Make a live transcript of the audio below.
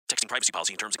Texting privacy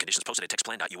policy and terms and conditions posted at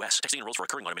textplan.us. Texting enrolls for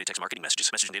recurring automated text marketing messages.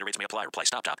 Message and data rates may apply. Reply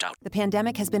stop, opt out. The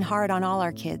pandemic has been hard on all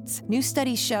our kids. New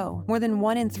studies show more than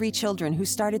 1 in 3 children who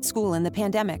started school in the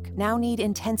pandemic now need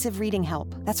intensive reading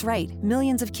help. That's right.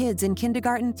 Millions of kids in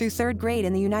kindergarten through 3rd grade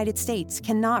in the United States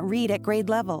cannot read at grade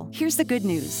level. Here's the good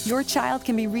news. Your child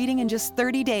can be reading in just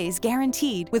 30 days,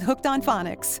 guaranteed, with Hooked on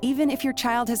Phonics. Even if your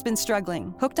child has been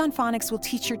struggling, Hooked on Phonics will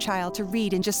teach your child to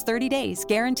read in just 30 days,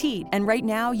 guaranteed. And right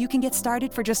now, you can get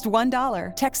started for just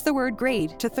 $1. Text the word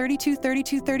GRADE to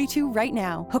 323232 right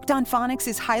now. Hooked on Phonics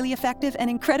is highly effective and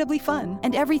incredibly fun.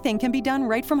 And everything can be done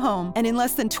right from home and in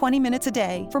less than 20 minutes a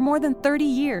day. For more than 30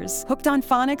 years, Hooked on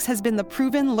Phonics has been the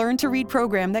proven learn-to-read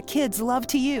program that kids love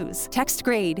to use. Text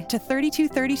GRADE to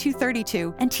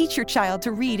 323232 and teach your child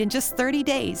to read in just 30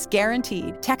 days,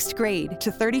 guaranteed. Text GRADE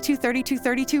to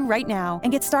 323232 right now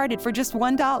and get started for just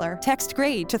 $1. Text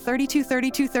GRADE to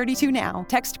 323232 now.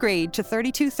 Text GRADE to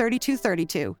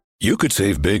 323232. You could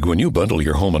save big when you bundle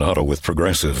your home and auto with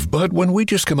Progressive, but when we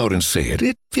just come out and say it,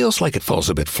 it feels like it falls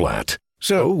a bit flat.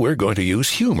 So we're going to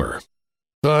use humor.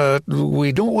 But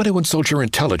we don't want to insult your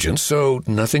intelligence, so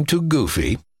nothing too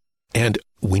goofy. And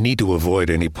we need to avoid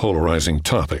any polarizing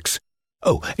topics.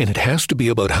 Oh, and it has to be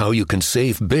about how you can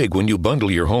save big when you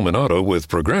bundle your home and auto with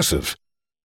Progressive.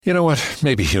 You know what?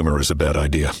 Maybe humor is a bad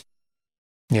idea.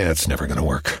 Yeah, it's never going to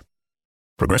work.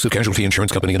 Progressive Casualty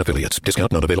Insurance Company and Affiliates.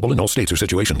 Discount not available in all states or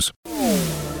situations.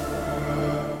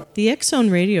 The X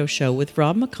Zone Radio Show with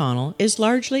Rob McConnell is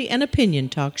largely an opinion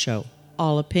talk show.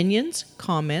 All opinions,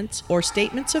 comments, or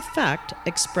statements of fact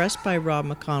expressed by Rob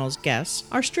McConnell's guests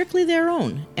are strictly their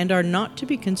own and are not to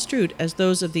be construed as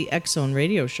those of the X Zone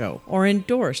Radio Show or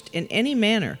endorsed in any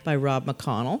manner by Rob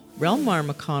McConnell, Relmar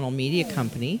McConnell Media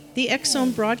Company, the X Zone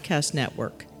Broadcast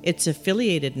Network, its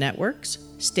affiliated networks,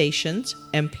 stations,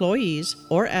 employees,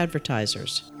 or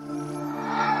advertisers.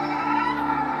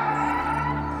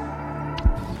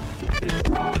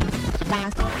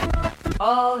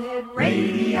 All Hit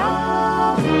Radio.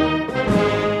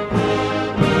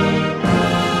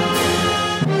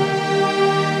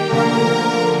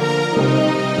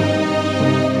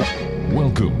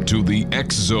 Welcome to the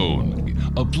X Zone,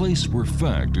 a place where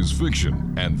fact is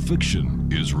fiction and fiction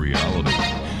is reality.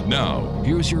 Now,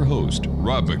 here's your host,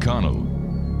 Rob McConnell.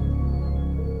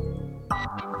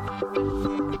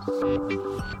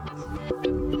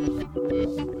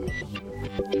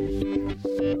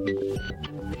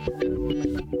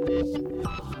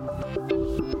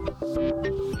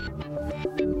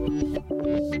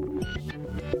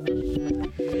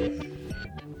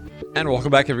 And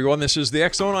welcome back, everyone. This is the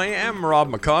X Zone. I am Rob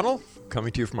McConnell,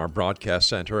 coming to you from our broadcast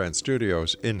center and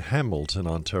studios in Hamilton,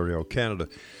 Ontario, Canada.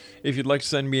 If you'd like to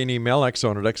send me an email,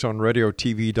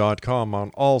 xzone@xzoneradiotv.com,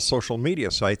 on all social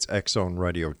media sites, X Zone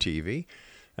Radio TV.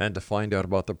 And to find out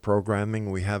about the programming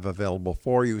we have available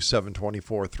for you,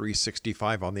 724,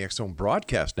 365 on the X Zone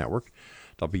Broadcast Network,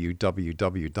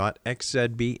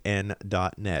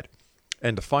 www.xzbn.net.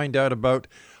 And to find out about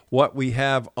what we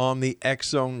have on the X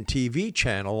Zone TV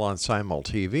channel on Simul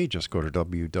TV, just go to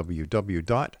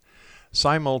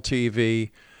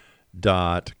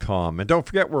www.simultv.com. And don't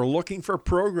forget, we're looking for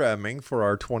programming for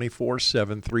our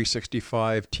 24/7,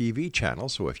 365 TV channel.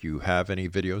 So if you have any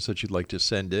videos that you'd like to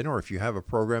send in, or if you have a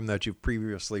program that you've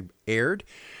previously aired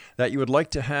that you would like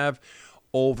to have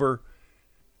over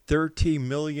 30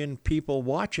 million people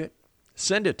watch it,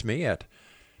 send it to me at,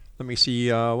 let me see,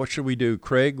 what should we do?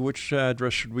 Craig, which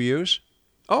address should we use?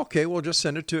 Okay, we'll just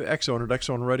send it to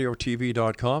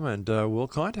xzone@xzoneradiotv.com and we'll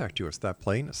contact you. It's that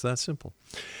plain. It's that simple.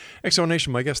 X Zone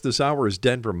Nation, my guest this hour is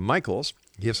Denver Michaels.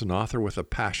 He is an author with a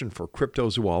passion for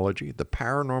cryptozoology, the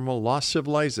paranormal, lost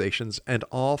civilizations, and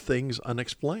all things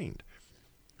unexplained.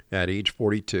 At age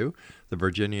 42, the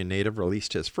Virginia native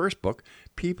released his first book,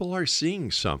 People Are Seeing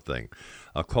Something,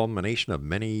 a culmination of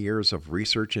many years of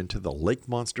research into the lake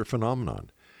monster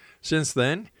phenomenon. Since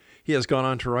then, he has gone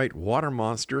on to write Water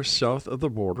Monsters South of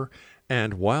the Border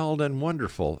and Wild and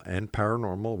Wonderful and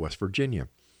Paranormal West Virginia.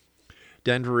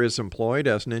 Denver is employed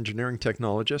as an engineering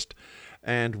technologist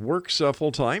and works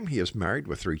full-time. He is married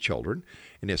with 3 children.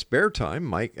 In his spare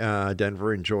time,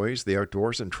 Denver enjoys the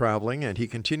outdoors and traveling, and he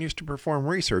continues to perform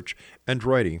research and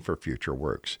writing for future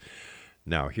works.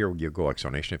 Now, here you go, X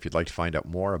Zone Nation. If you'd like to find out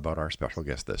more about our special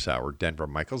guest this hour, Denver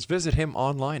Michaels, visit him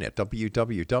online at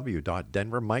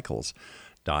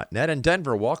www.denvermichaels.net. And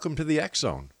Denver, welcome to the X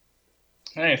Zone.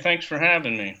 Hey, thanks for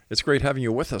having me. It's great having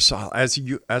you with us. As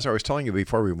I was telling you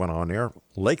before we went on air,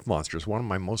 lake monsters, one of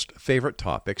my most favorite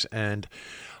topics. And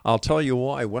I'll tell you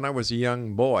why. When I was a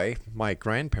young boy, my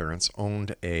grandparents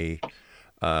owned a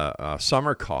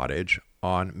summer cottage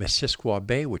on Missisquoi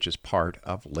Bay, which is part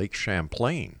of Lake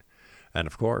Champlain. And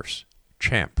of course,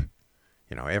 Champ.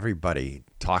 Everybody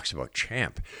talks about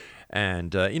Champ.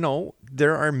 And,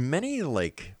 there are many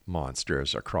lake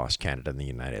monsters across Canada and the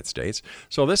United States.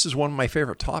 So this is one of my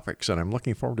favorite topics, and I'm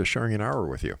looking forward to sharing an hour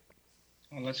with you.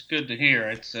 Well, that's good to hear.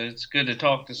 It's good to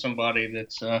talk to somebody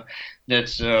that's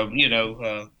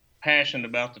passionate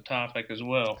about the topic as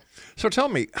well. So tell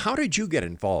me, how did you get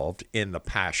involved in the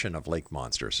passion of lake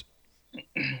monsters?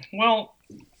 Well,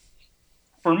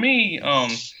 for me,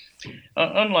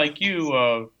 unlike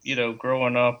you,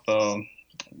 growing up,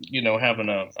 having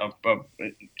a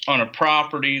on a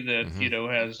property that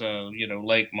has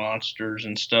lake monsters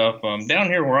and stuff. Down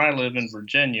here where I live in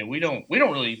Virginia, we don't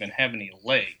really even have any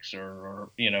lakes or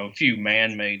a few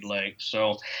man-made lakes.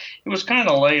 So it was kind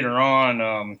of later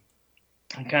on.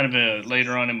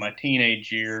 Later on in my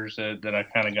teenage years that I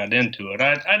kind of got into it.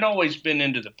 I'd always been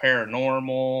into the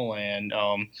paranormal and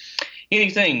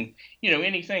anything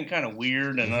kind of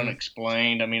weird and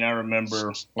unexplained. I mean, I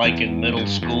remember like in middle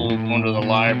school going to the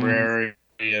library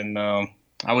and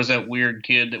I was that weird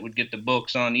kid that would get the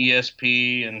books on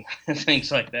ESP and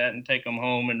things like that and take them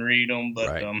home and read them. But,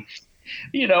 right.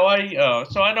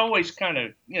 So I'd always kind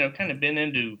of been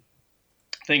into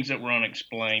things that were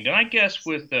unexplained. And I guess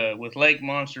with lake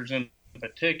monsters in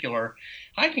particular,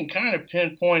 I can kind of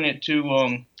pinpoint it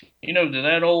to, to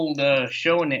that old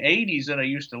show in the 80s that I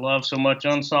used to love so much,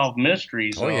 Unsolved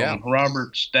Mysteries. Oh, yeah.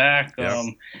 Robert Stack.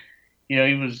 Yeah.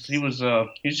 He was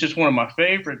just one of my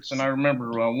favorites. And I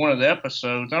remember one of the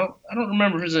episodes, I don't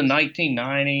remember if it was in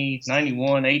 1990,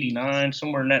 91, 89,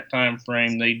 somewhere in that time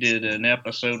frame, they did an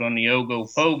episode on the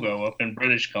Ogopogo up in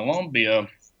British Columbia.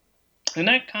 And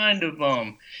that kind of,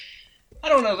 I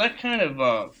don't know, that kind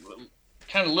of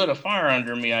lit a fire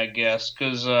under me, I guess,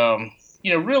 because,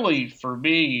 really for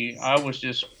me, I was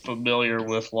just familiar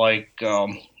with Loch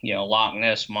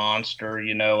Ness Monster.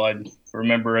 I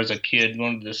remember as a kid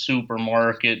going to the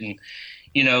supermarket and,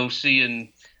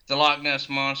 seeing the Loch Ness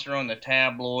Monster on the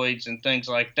tabloids and things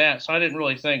like that. So I didn't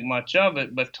really think much of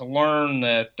it, but to learn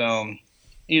that,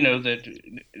 that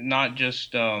not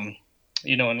just,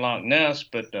 in Loch Ness,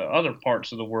 but other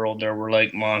parts of the world there were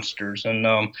lake monsters. And,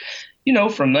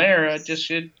 from there,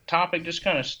 topic just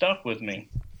kind of stuck with me.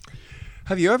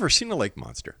 Have you ever seen a lake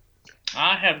monster?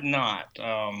 I have not.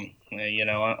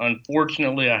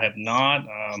 Unfortunately, I have not.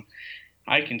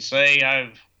 I can say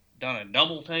I've done a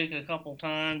double take a couple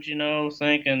times,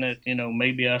 thinking that,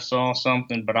 maybe I saw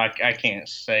something, but I can't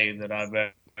say that I've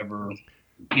ever,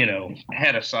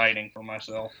 had a sighting for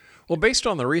myself. Well, based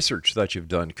on the research that you've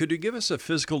done, could you give us a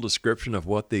physical description of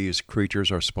what these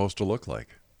creatures are supposed to look like?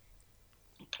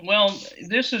 Well,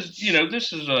 this is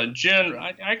a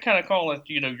I kind of call it,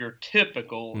 your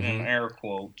typical, in air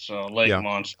quotes, lake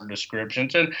monster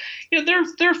descriptions. And,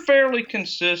 they're fairly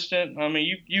consistent. I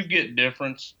mean, you get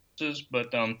differences,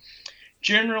 but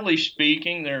generally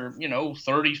speaking, they're,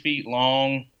 30 feet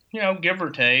long, give or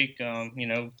take,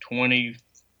 20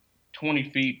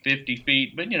 feet, 50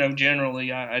 feet. But,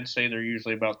 generally, I'd say they're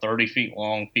usually about 30 feet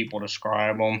long. People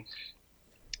describe them.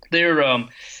 They're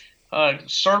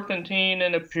serpentine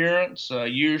in appearance,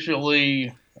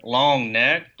 usually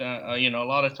long-necked. A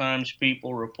lot of times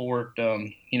people report,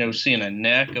 seeing a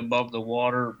neck above the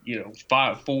water,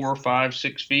 4, 5,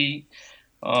 6 feet.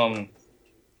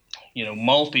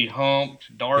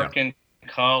 Multi-humped, dark in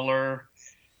color.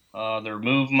 Their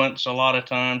movements a lot of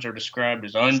times are described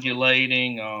as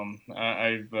undulating.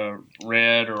 I've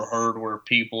read or heard where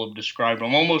people have described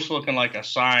them almost looking like a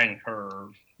sine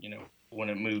curve, when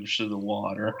it moves through the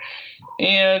water.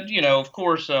 And, of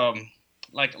course,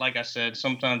 like I said,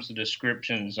 sometimes the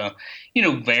descriptions,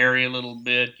 vary a little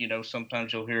bit.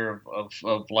 Sometimes you'll hear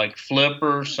of like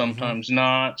flippers, sometimes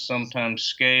not, sometimes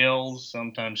scales,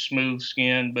 sometimes smooth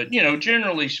skin. But,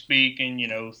 generally speaking,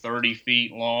 30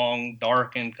 feet long,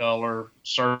 dark in color,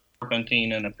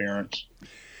 serpentine in appearance.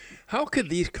 How could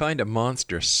these kind of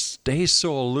monsters stay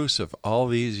so elusive all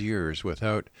these years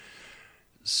without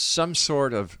some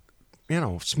sort of,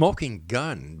 smoking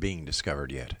gun being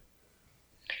discovered yet?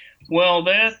 Well,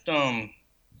 that's the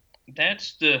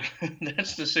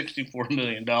 $64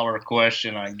 million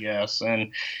question, I guess.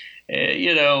 And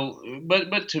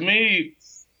but to me,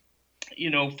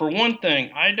 for one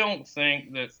thing, I don't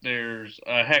think that there's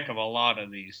a heck of a lot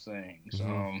of these things.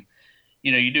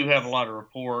 You do have a lot of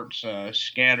reports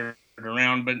scattered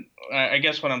around, but I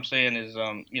guess what I'm saying is,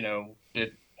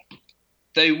 that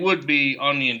they would be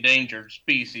on the endangered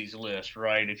species list,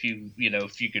 right? If you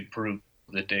could prove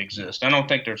that they exist. I don't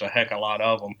think there's a heck of a lot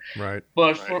of them. Right.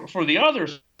 But for the other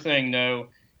thing, though,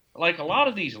 like a lot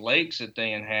of these lakes that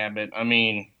they inhabit, I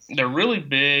mean, they're really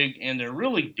big and they're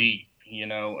really deep.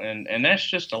 and that's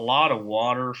just a lot of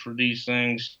water for these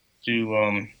things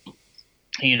to,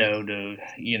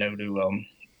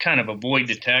 kind of avoid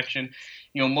detection.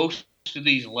 Most of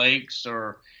these lakes,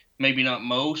 or maybe not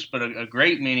most, but a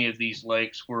great many of these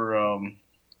lakes where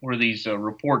these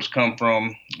reports come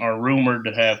from are rumored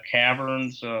to have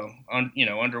caverns,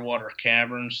 underwater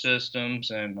cavern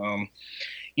systems, and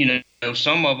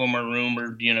some of them are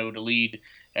rumored, to lead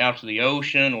out to the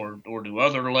ocean or to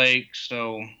other lakes.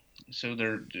 So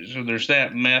there's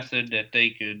that method that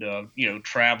they could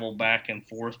travel back and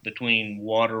forth between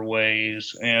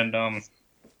waterways, and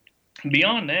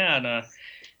beyond that,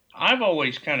 I've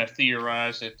always kind of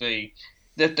theorized that they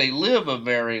live a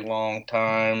very long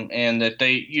time, and that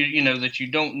that you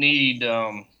don't need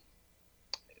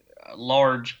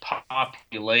large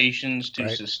populations to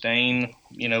Right. sustain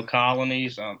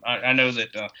colonies. I know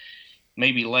that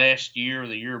maybe last year or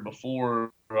the year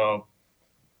before,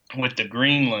 with the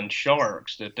Greenland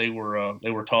sharks, that they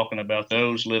were talking about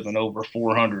those living over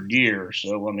 400 years.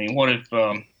 So I mean, what if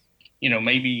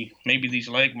maybe these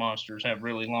lake monsters have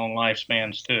really long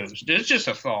lifespans too? It's just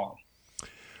a thought.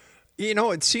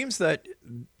 It seems that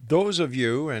those of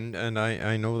you, and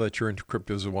I know that you're into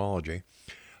cryptozoology,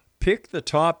 pick the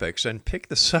topics and pick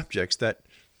the subjects that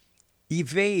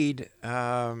evade,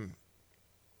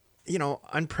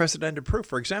 unprecedented proof.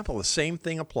 For example, the same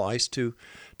thing applies to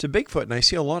Bigfoot, and I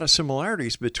see a lot of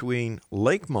similarities between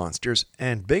lake monsters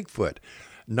and Bigfoot.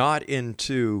 Not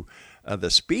into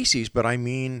the species, but I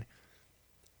mean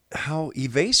how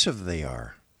evasive they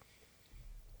are.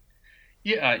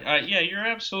 Yeah, you're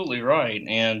absolutely right,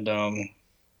 and I'll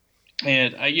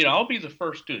be the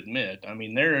first to admit. I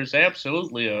mean, there is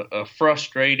absolutely a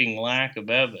frustrating lack of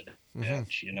evidence, and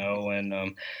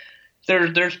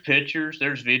there's pictures,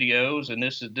 there's videos, and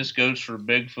this goes for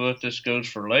Bigfoot, this goes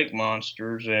for lake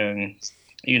monsters, and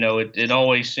it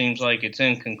always seems like it's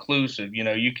inconclusive.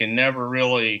 You can never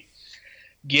really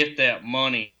get that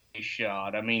money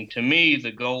shot. I mean, to me,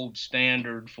 the gold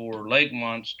standard for lake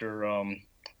monster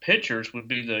pictures would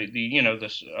be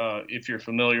if you're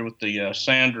familiar with the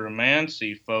Sandra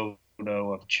Mancy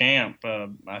photo of Champ,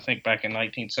 I think back in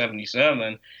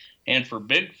 1977, and for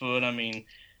Bigfoot, I mean,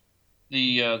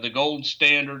 the gold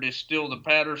standard is still the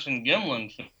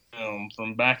Patterson-Gimlin film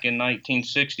from back in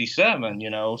 1967.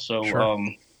 So Sure.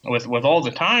 With all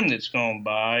the time that's gone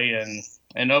by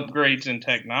and upgrades in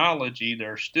technology,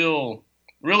 there still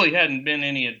really hadn't been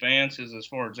any advances as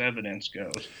far as evidence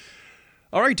goes.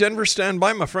 All right, Denver, stand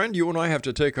by, my friend. You and I have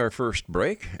to take our first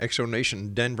break.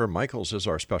 Exonation Denver Michaels is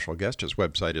our special guest. His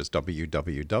website is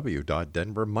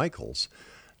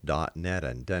www.denvermichaels.net.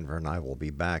 And Denver and I will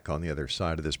be back on the other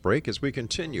side of this break as we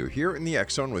continue here in the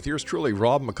X Zone with yours truly,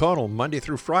 Rob McConnell, Monday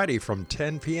through Friday from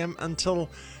 10 p.m. until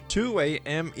 2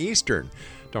 a.m. Eastern.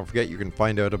 Don't forget, you can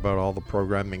find out about all the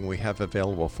programming we have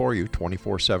available for you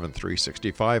 24/7,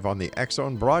 365 on the X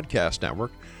Zone Broadcast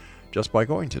Network, just by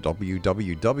going to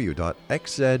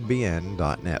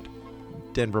www.xzbn.net.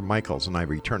 Denver Michaels and I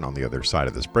return on the other side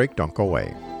of this break. Don't go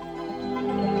away.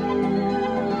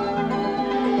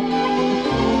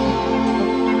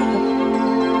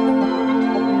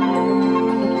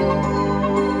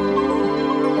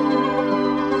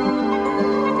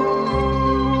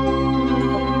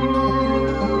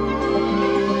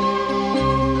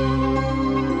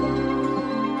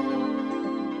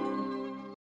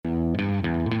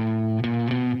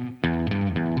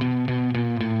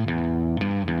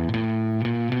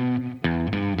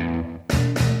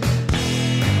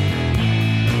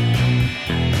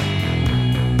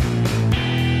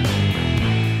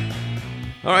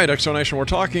 All right, Exonation, we're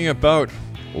talking about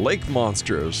lake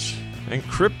monsters and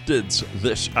cryptids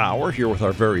this hour here with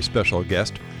our very special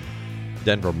guest,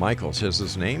 Denver Michaels is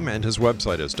his name, and his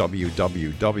website is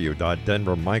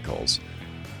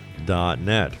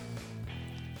www.denvermichaels.net.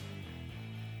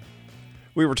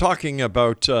 We were talking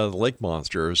about lake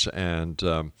monsters,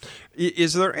 and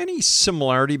is there any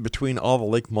similarity between all the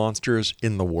lake monsters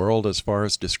in the world as far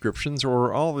as descriptions,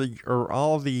 or are all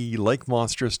the lake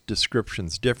monsters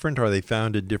descriptions different? Are they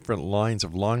found in different lines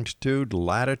of longitude,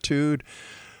 latitude?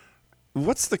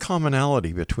 What's the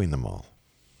commonality between them all?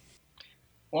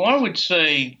 Well, I would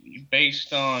say,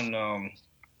 based on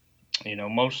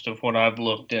most of what I've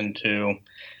looked into,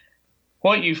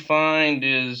 what you find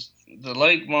is the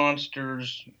lake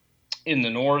monsters in the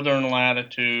northern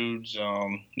latitudes,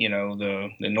 the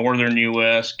northern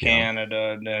U.S.,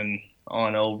 Canada, then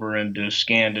on over into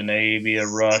Scandinavia,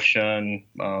 Russia, and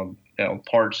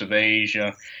parts of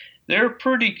Asia, they're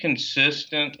pretty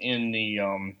consistent in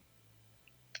the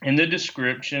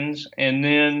descriptions. And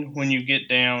then when you get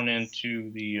down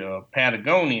into the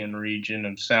Patagonian region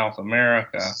of South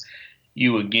America,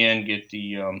 you again get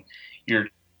your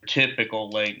typical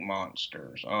lake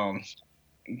monsters.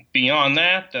 Beyond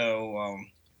that, though,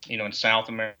 in South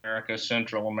America,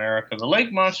 Central America, the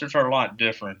lake monsters are a lot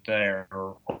different there,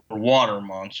 or water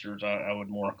monsters, I would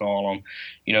more call them.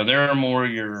 They're more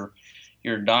your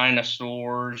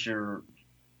dinosaurs, your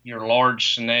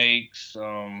large snakes.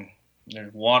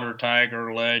 There's water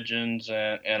tiger legends,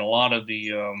 and a lot of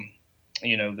the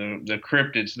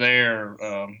cryptids there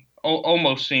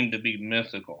almost seem to be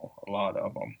mythical. A lot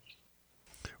of them.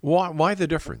 Why the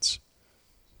difference?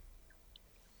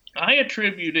 I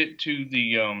attribute it to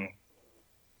the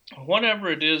whatever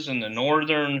it is in the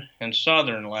northern and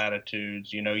southern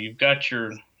latitudes. You've got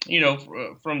your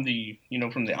from the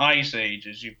ice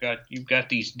ages. You've got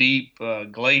these deep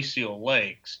glacial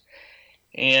lakes,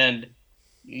 and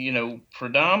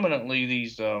predominantly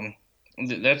these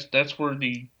that's where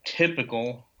the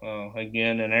typical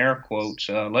again in air quotes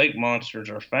lake monsters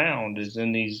are found, is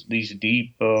in these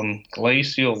deep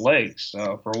glacial lakes.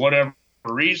 For whatever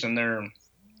reason,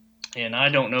 and I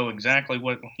don't know exactly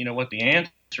what the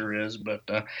answer is, but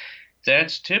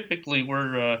that's typically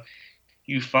where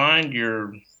you find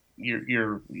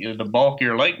the bulk of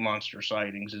your lake monster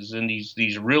sightings, is in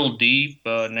these real deep,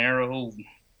 narrow,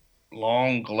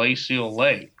 long glacial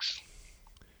lakes.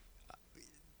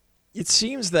 It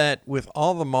seems that with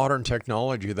all the modern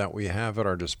technology that we have at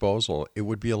our disposal, it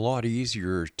would be a lot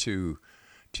easier to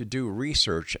do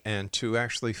research and to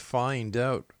actually find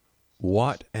out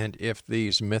what and if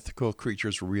these mythical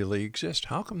creatures really exist.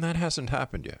 How come that hasn't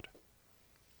happened yet?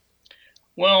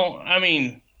 Well, I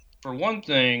mean, for one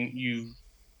thing,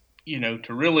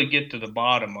 to really get to the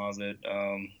bottom of it,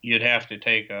 you'd have to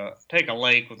take a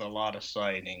lake with a lot of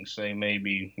sightings, say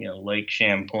maybe Lake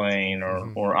Champlain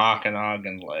or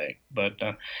Okanagan Lake, but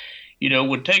it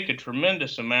would take a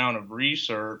tremendous amount of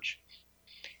research,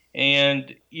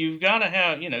 and you've got to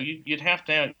have you'd have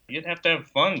to have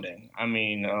funding. I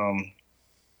mean,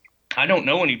 I don't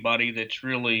know anybody that's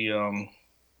really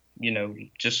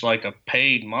just like a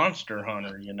paid monster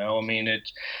hunter. I mean,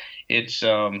 it's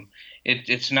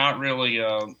not really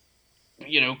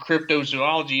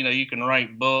cryptozoology. You can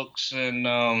write books and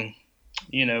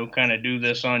kind of do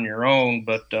this on your own,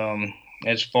 but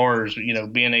as far as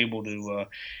being able to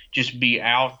just be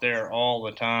out there all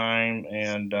the time,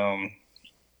 and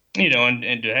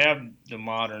and to have the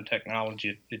modern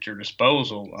technology at your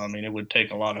disposal, I mean, it would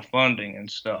take a lot of funding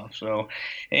and stuff. So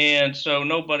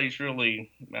nobody's really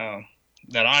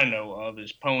that I know of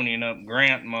is ponying up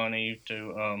grant money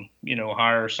to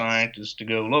hire scientists to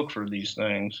go look for these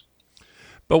things.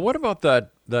 But what about that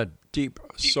deep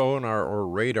sonar or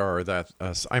radar that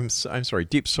I'm sorry,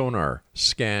 deep sonar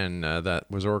scan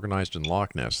that was organized in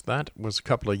Loch Ness? That was a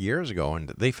couple of years ago, and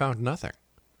they found nothing.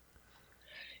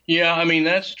 Yeah, I mean,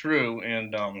 that's true,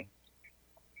 and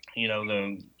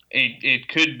it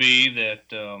could be that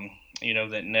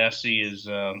that Nessie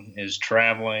is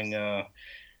traveling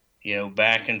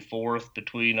back and forth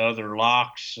between other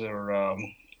lochs,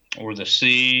 or the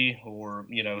sea, or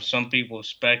some people have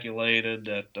speculated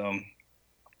that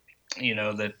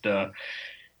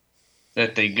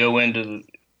that they go into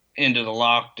the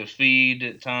loch to feed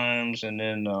at times, and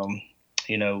then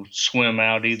swim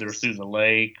out either through the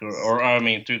lake or I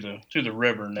mean through the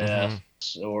river Ness,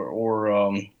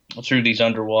 or through these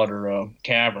underwater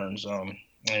caverns.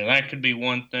 That could be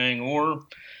one thing, or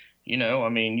I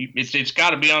mean, it's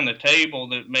got to be on the table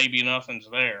that maybe nothing's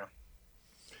there.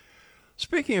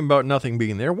 Speaking about nothing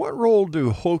being there, what role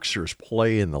do hoaxers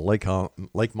play in the lake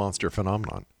monster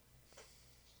phenomenon?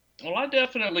 Well, I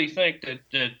definitely think that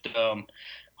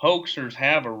hoaxers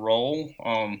have a role.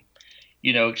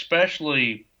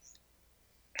 Especially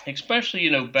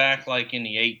back like in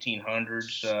the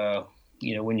 1800s,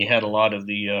 when you had a lot of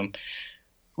the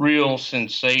real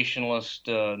sensationalist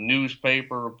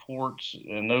newspaper reports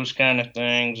and those kind of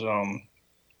things.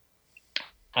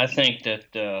 I think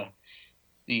that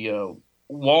the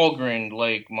Walgreen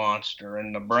Lake monster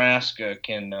in Nebraska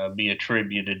can be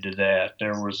attributed to that.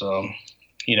 There was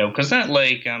because that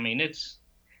lake, I mean,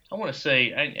 I want to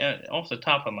say, off the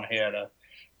top of my head,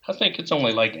 I think it's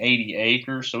only like 80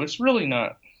 acres, so it's really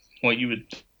not what you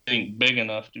would think big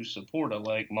enough to support a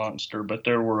lake monster. But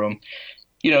there were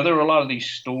there were a lot of these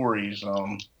stories,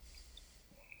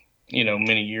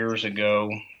 many years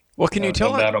ago. Well, can you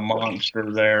tell about a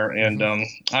monster there? And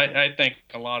I think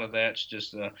a lot of that's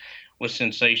just with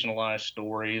sensationalized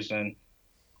stories, and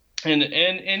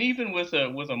even with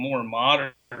a more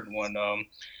modern one,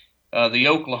 the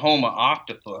Oklahoma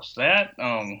octopus.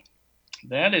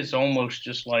 That is almost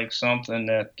just like something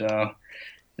that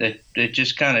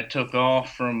just kind of took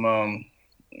off from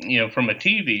from a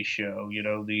TV show.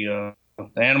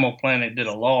 the Animal Planet did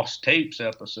a Lost Tapes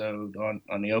episode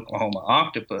on the Oklahoma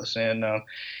octopus, and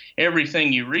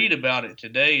everything you read about it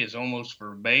today is almost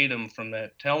verbatim from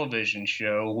that television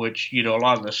show, which, a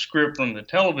lot of the script from the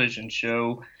television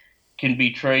show can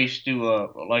be traced to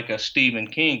a Stephen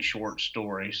King short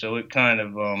story. So it kind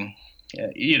of,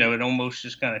 it almost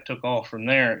just kind of took off from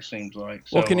there, it seems like.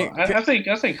 So well, I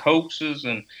think hoaxes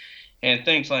and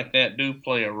things like that do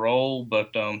play a role,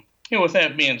 but with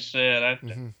that being said,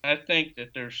 I think that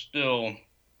there's still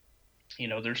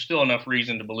enough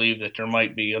reason to believe that there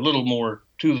might be a little more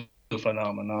to the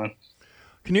phenomenon.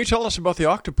 Can you tell us about the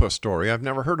octopus story? I've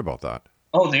never heard about that.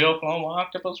 Oh, the Oklahoma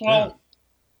octopus? Well,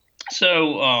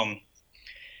 so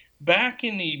back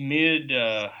in the mid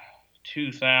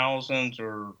 2000s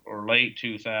or late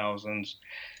 2000s,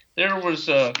 there was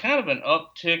kind of an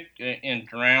uptick in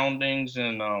drownings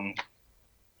in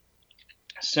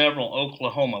several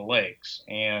Oklahoma lakes,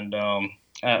 and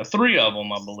 3 of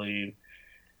them, I believe,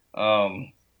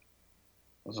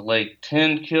 was Lake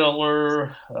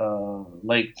Tenkiller,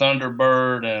 Lake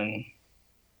Thunderbird, and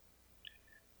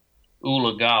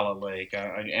Ulagala Lake.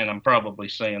 And I'm probably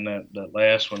saying that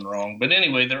last one wrong. But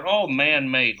anyway, they're all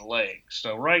man-made lakes.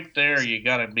 So right there, you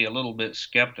got to be a little bit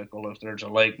skeptical if there's a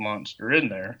lake monster in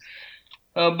there.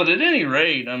 But at any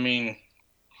rate, I mean,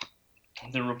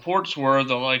 the reports were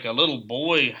that a little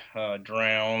boy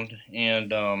drowned,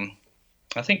 and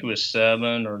I think it was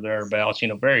 7 or thereabouts,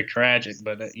 very tragic,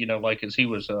 but, as he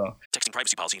was... Texting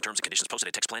privacy policy and terms and conditions posted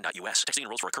at textplan.us. Texting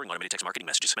enrolls for recurring automated text marketing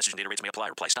messages. Message and data rates may apply.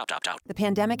 Reply stop, opt out. The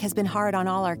pandemic has been hard on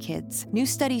all our kids. New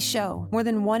studies show more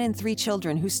than 1 in 3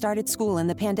 children who started school in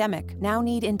the pandemic now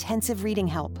need intensive reading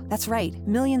help. That's right.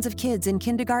 Millions of kids in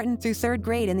kindergarten through 3rd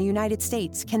grade in the United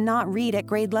States cannot read at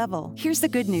grade level. Here's the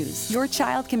good news. Your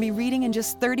child can be reading in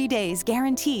just 30 days,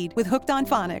 guaranteed, with Hooked on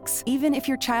Phonics. Even if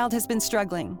your child has been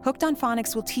struggling, Hooked on Phonics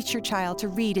will teach your child to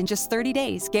read in just 30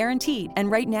 days, guaranteed.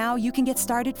 And right now, you can get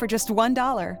started for just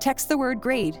 $1. Text the word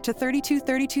GRADE to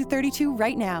 323232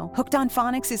 right now. Hooked on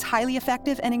Phonics is highly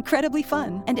effective and incredibly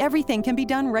fun, and everything can be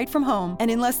done right from home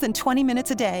and in less than 20 minutes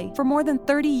a day. For more than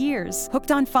 30 years, Hooked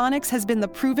on Phonics has been the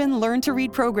proven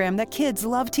learn-to-read program that kids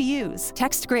love to use.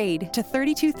 Text GRADE to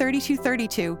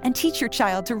 323232 and teach your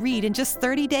child to read in just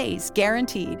 30 days,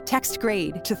 guaranteed. Text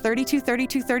GRADE to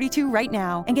 323232 right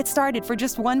now and get started for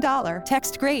just $1.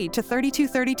 Text GRADE to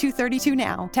 323232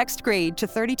 now. Text GRADE to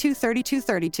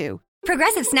 323232.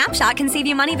 Progressive Snapshot can save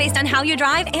you money based on how you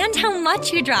drive and how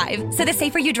much you drive. So the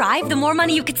safer you drive, the more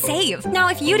money you could save. Now,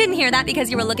 if you didn't hear that because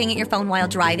you were looking at your phone while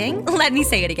driving, let me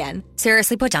say it again.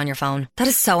 Seriously, put down your phone. That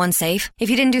is so unsafe. If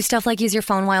you didn't do stuff like use your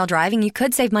phone while driving, you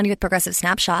could save money with Progressive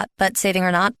Snapshot. But saving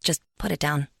or not, just put it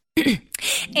down.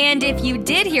 And if you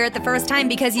did hear it the first time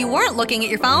because you weren't looking at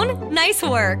your phone, nice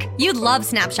work. You'd love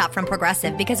Snapshot from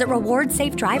Progressive because it rewards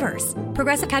safe drivers.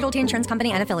 Progressive Casualty Insurance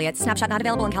Company and Affiliates. Snapshot not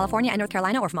available in California and North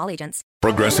Carolina or from all agents.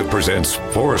 Progressive presents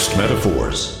Forced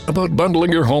Metaphors about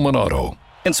bundling your home and auto.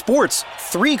 In sports,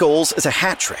 3 goals is a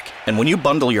hat trick. And when you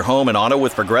bundle your home and auto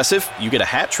with Progressive, you get a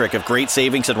hat trick of great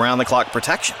savings and round-the-clock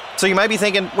protection. So you might be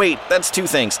thinking, wait, that's 2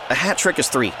 things. A hat trick is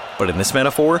 3. But in this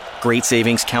metaphor, great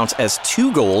savings counts as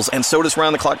 2 goals, and so does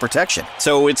round-the-clock protection.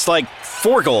 So it's like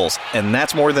 4 goals, and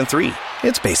that's more than 3.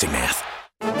 It's basic math.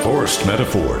 Forced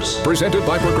Metaphors, presented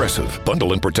by Progressive.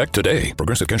 Bundle and protect today.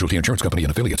 Progressive Casualty Insurance Company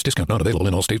and Affiliates. Discount not available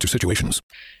in all states or situations.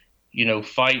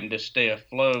 Fighting to stay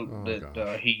afloat,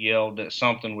 he yelled that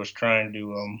something was trying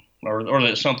to, or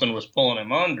that something was pulling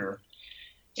him under.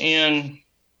 And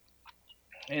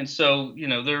so,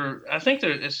 I think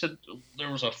it said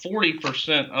there was a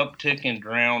 40% uptick in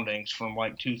drownings from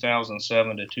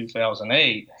 2007 to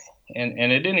 2008.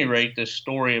 And at any rate, this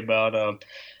story about,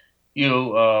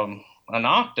 an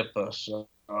octopus,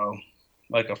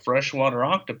 like a freshwater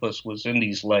octopus was in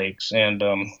these lakes.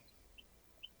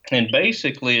 And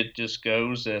basically, it just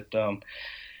goes that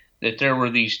there were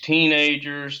these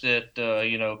teenagers that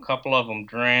a couple of them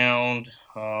drowned.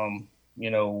 And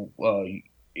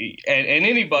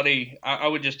anybody, I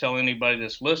would just tell anybody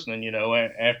that's listening,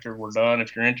 after we're done,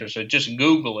 if you're interested, just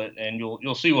Google it and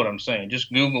you'll see what I'm saying.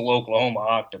 Just Google Oklahoma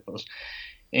octopus,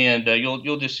 and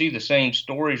you'll just see the same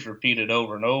stories repeated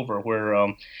over and over. Where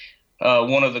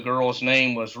one of the girls'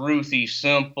 name was Ruthie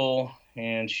Simple.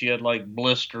 And she had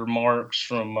blister marks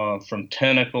from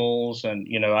tentacles, and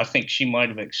I think she might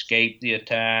have escaped the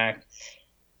attack.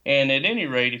 And at any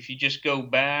rate, if you just go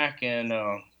back and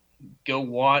go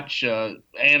watch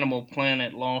Animal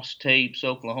Planet Lost Tapes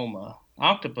Oklahoma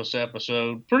octopus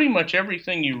episode, pretty much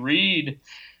everything you read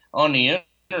on the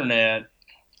internet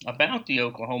about the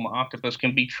Oklahoma octopus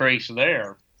can be traced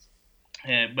there.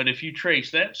 But if you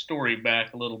trace that story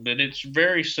back a little bit, it's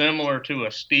very similar to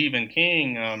a Stephen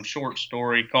King short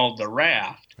story called The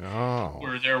Raft,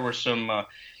 where there were some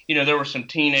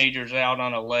teenagers out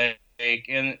on a lake,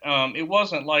 and it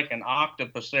wasn't like an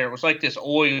octopus there. It was like this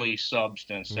oily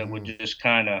substance that would just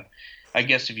kind of, I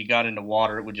guess if you got into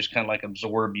water, it would just kind of like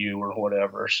absorb you or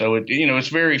whatever. So it's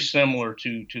very similar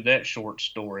to that short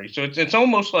story. So it's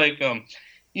almost like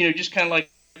just kind of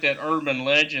like that urban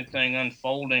legend thing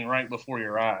unfolding right before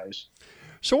your eyes.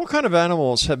 So what kind of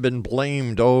animals have been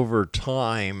blamed over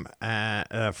time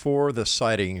for the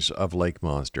sightings of lake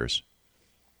monsters?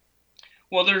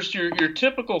 Well, there's your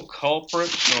typical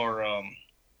culprits or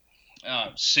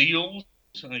seals.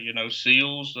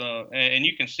 Seals, and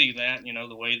you can see that,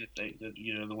 the way that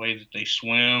they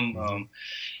swim,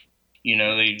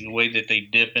 the way that they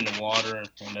dip in the water and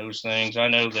those things. I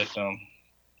know that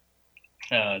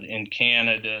in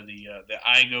Canada, the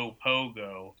Igo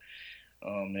Pogo,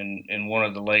 in one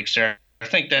of the lakes there, I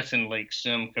think that's in Lake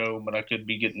Simcoe, but I could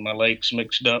be getting my lakes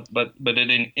mixed up. But at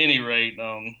any rate,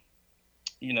 there'd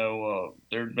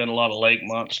been a lot of lake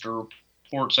monster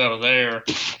reports out of there,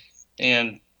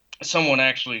 and someone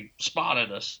actually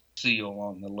spotted a seal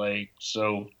on the lake.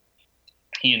 So,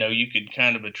 you could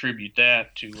kind of attribute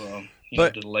that to to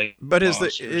the lake. But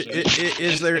monsters.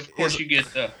 is there? Of course, you get.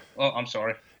 I'm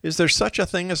sorry. Is there such a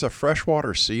thing as a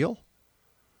freshwater seal?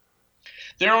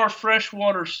 There are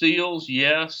freshwater seals,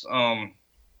 yes. Up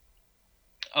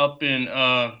in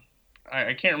I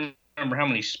can't remember how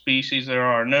many species there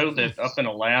are. I know that up in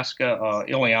Alaska,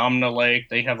 Iliamna Lake,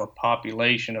 they have a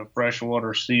population of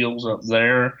freshwater seals up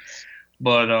there.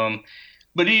 But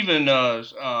even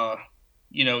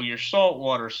your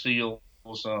saltwater seals,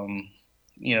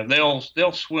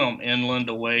 they'll swim inland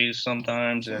a ways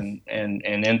sometimes and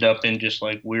end up in just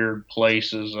like weird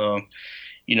places,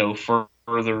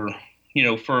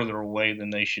 further away than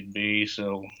they should be.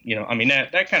 So,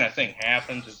 that kind of thing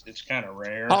happens. It's kind of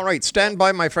rare. All right, stand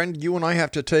by, my friend. You and I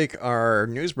have to take our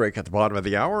news break at the bottom of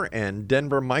the hour, and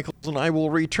Denver Michaels and I will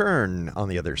return on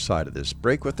the other side of this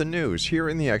break with the news here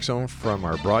in the X Zone from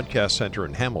our broadcast center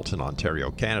in Hamilton,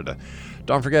 Ontario, Canada.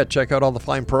 Don't forget, check out all the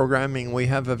fine programming we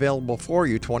have available for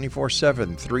you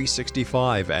 24/7,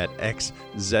 365 at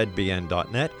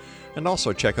xzbn.net, and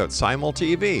also check out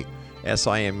SimulTV,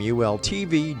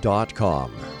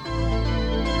 simultv.com.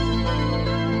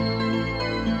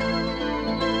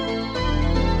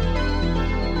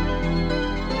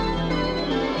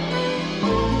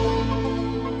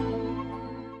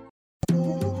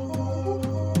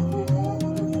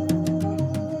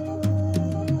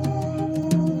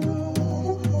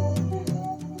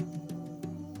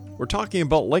 We're talking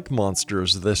about lake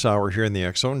monsters this hour here in the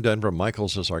X Zone. Denver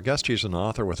Michaels is our guest. He's an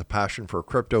author with a passion for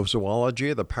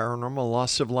cryptozoology, the paranormal,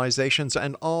 lost civilizations,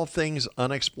 and all things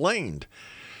unexplained.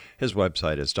 His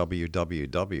website is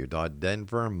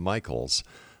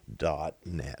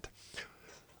www.denvermichaels.net.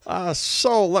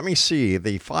 So let me see.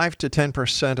 The 5 to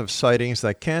 10% of sightings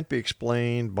that can't be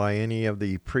explained by any of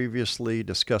the previously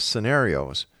discussed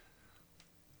scenarios.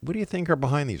 What do you think are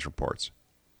behind these reports?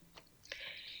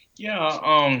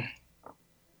 Yeah,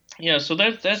 so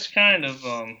that's kind of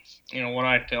what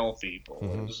I tell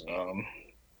people is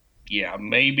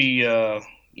maybe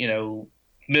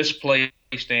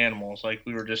misplaced animals like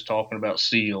we were just talking about,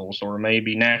 seals, or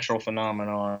maybe natural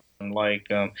phenomenon like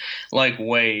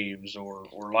waves or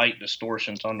light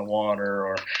distortions on the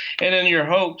water, and then your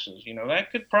hoaxes,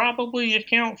 that could probably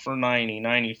account for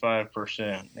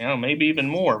 90-95%, maybe even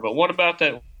more. But what about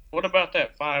that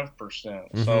 5%?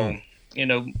 So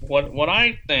what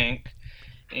I think,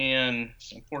 and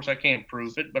of course I can't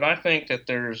prove it, but I think that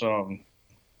there's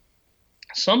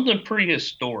something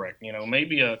prehistoric,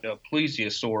 maybe a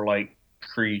plesiosaur-like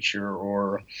creature,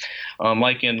 or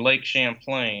like in Lake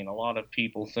Champlain, a lot of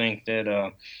people think that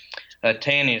a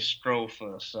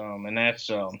Tanystrophus, and that's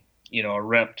a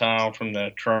reptile from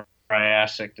the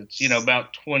Triassic that's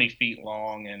about 20 feet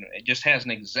long, and it just has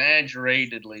an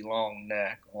exaggeratedly long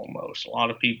neck almost. A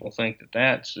lot of people think that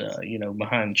that's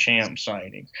behind Champ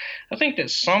sightings. I think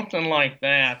that something like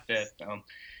that has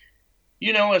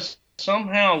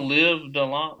somehow lived a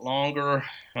lot longer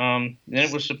than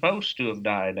it was supposed to have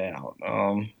died out,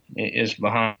 is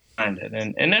behind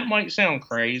it. And that might sound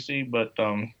crazy, but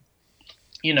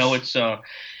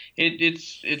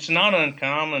it's not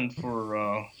uncommon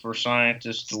for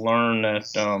scientists to learn that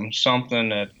something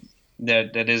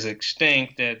that is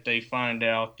extinct, that they find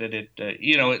out that it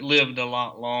lived a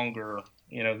lot longer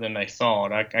than they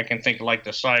thought. I can think of like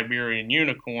the Siberian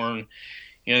unicorn.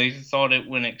 They thought it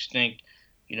went extinct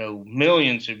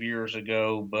millions of years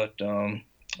ago, but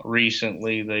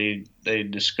recently they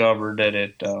discovered that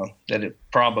it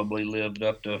probably lived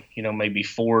up to maybe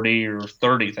 40 or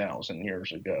 30,000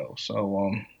 years ago.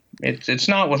 So it's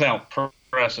not without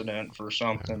precedent for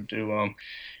something to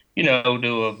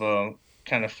have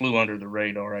kind of flew under the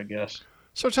radar, I guess.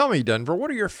 So tell me, Denver, what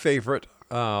are your favorite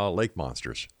lake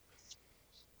monsters?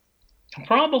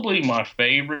 Probably my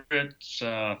favorites.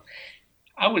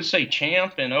 I would say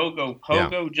Champ and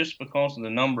Ogopogo, just because of the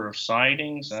number of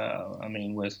sightings. I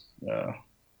mean, with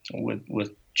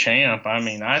Champ, I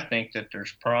mean, I think that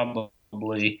there's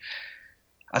probably,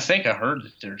 I think I heard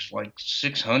that there's like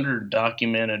 600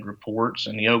 documented reports,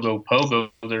 and the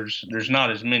Ogopogo, there's not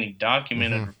as many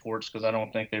documented reports because I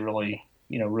don't think they really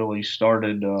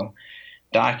started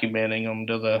documenting them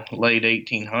to the late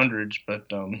 1800s, but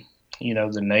the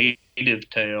native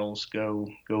tales go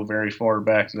very far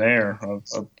back there of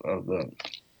the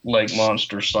lake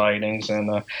monster sightings.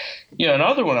 And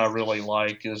another one I really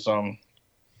like is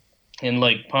in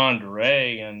Lake Pend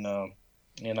Oreille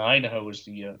in Idaho is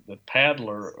the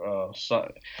paddler.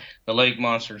 The lake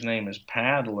monster's name is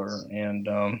Paddler,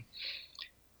 and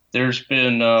there's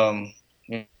been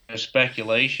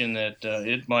speculation that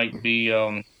it might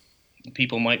be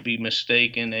people might be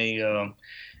mistaken a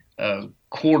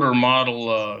quarter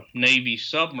model Navy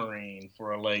submarine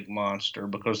for a lake monster,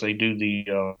 because they do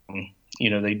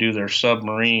they do their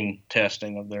submarine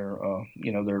testing of their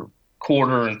their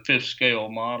quarter and fifth scale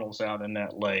models out in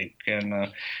that lake. And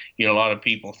a lot of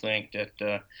people think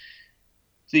that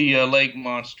the lake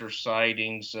monster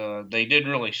sightings they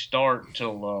didn't really start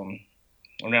till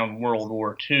around World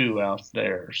War II out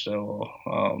there. So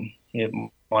it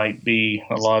might be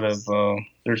a lot of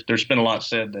there's been a lot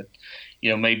said that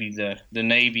maybe the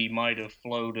Navy might have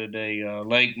floated a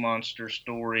lake monster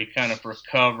story kind of for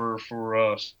cover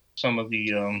for some of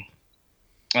the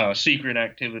secret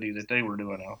activity that they were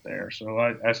doing out there. So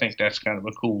I think that's kind of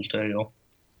a cool tale.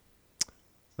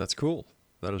 That's cool.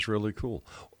 That is really cool.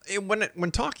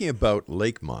 When talking about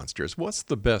lake monsters, what's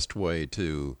the best way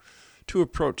to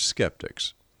approach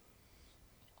skeptics?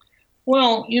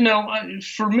 Well,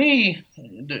 for me,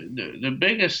 the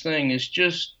biggest thing is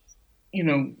just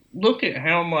look at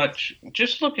how much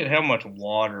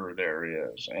water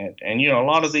there is, and a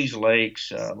lot of these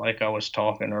lakes, like I was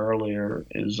talking earlier,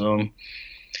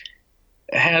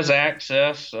 has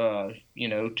access, to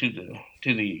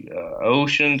the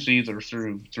oceans, either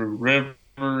through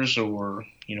rivers or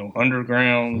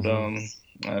underground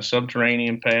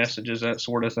subterranean passages, that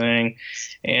sort of thing,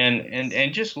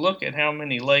 and just look at how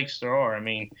many lakes there are. I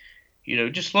mean,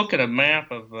 just look at a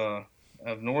map of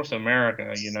North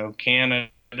America, Canada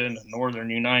and the northern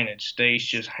United States,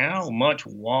 just how much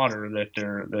water that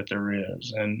there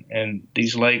is, and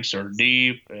these lakes are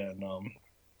deep, and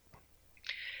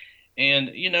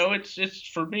it's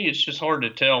for me, it's just hard to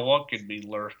tell what could be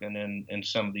lurking in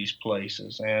some of these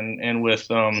places, and with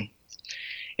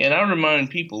and I remind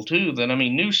people too that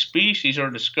new species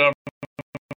are discovered.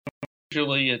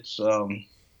 Usually it's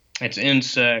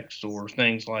insects or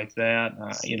things like that.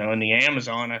 In the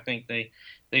Amazon, I think they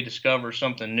discover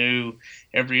something new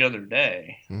every other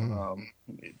day.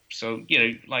 So,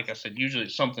 like I said, usually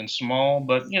it's something small,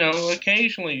 but,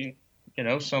 occasionally,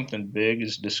 something big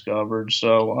is discovered.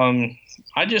 So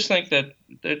I just think that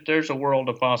there's a world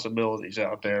of possibilities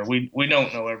out there. We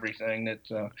don't know everything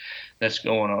that's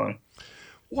going on.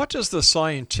 What does the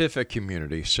scientific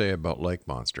community say about lake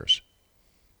monsters?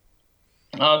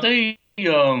 They're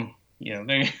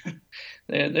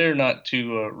not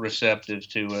too receptive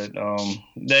to it.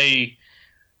 They,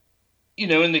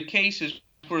 in the cases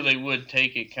where they would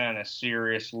take it kind of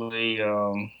seriously,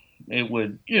 it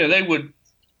would, they would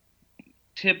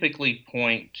typically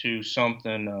point to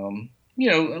something,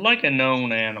 like a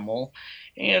known animal.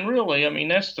 And really,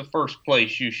 that's the first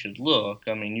place you should look.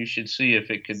 You should see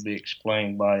if it could be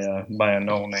explained by a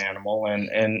known animal.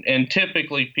 And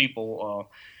typically people,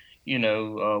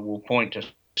 will point to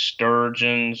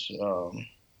sturgeons,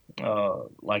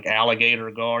 like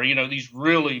alligator gar, these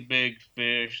really big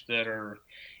fish that are,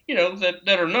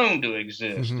 that are known to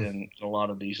exist in a lot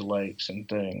of these lakes and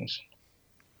things.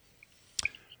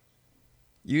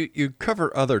 You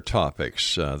cover other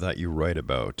topics that you write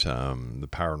about, the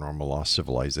paranormal, lost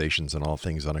civilizations, and all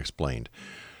things unexplained.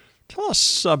 Tell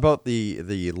us about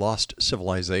the lost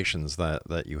civilizations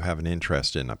that you have an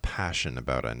interest in, a passion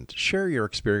about, and share your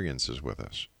experiences with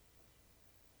us.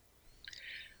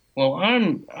 Well,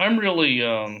 I'm really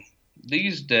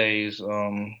these days.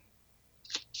 I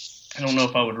don't know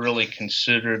if I would really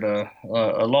consider it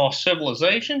a lost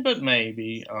civilization, but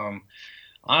maybe.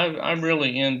 I'm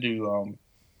really into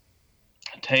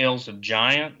tales of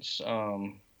giants.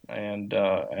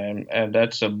 and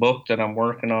that's a book that I'm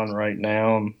working on right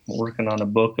now. I'm working on a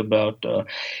book about the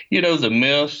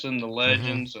myths and the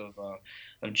legends of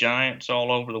giants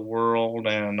all over the world,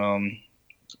 and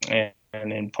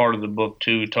in part of the book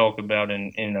too, talk about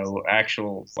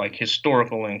actual like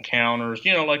historical encounters.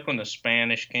 Like when the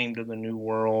Spanish came to the New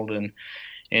World and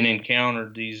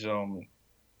encountered these the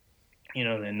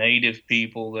native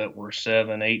people that were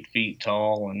 7-8 feet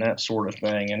tall and that sort of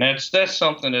thing. And that's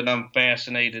something that I'm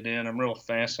fascinated in. I'm real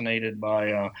fascinated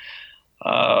by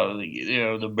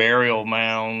the burial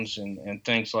mounds and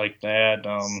things like that.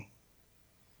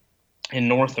 In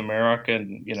North America,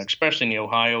 and especially in the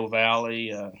Ohio Valley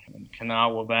and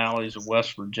Kanawha valleys of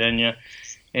West Virginia,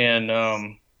 and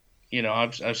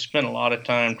I've spent a lot of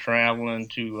time traveling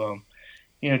to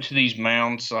to these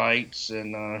mound sites,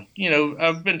 and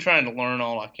I've been trying to learn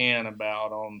all I can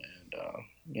about them,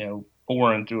 and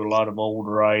pouring through a lot of old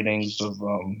writings of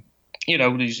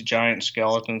these giant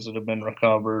skeletons that have been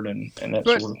recovered and that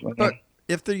sort of thing. But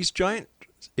if these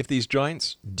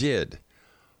giants did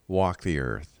walk the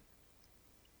earth,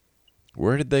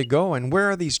 where did they go, and where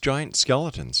are these giant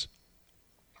skeletons?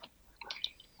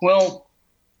 Well,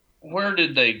 where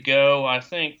did they go? I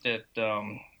think that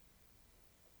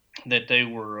that they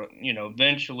were,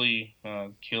 eventually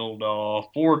killed off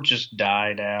or just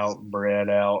died out, bred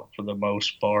out for the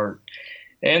most part.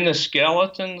 And the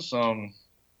skeletons, a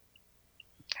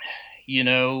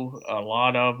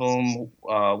lot of them,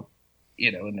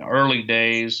 in the early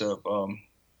days of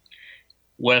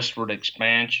westward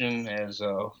expansion, as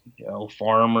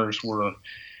farmers were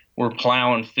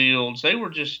plowing fields, they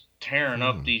were just tearing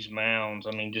up these mounds.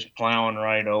 I mean, just plowing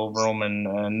right over them,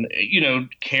 and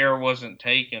care wasn't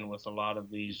taken with a lot of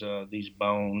these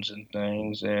bones and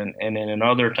things. And then in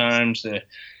other times,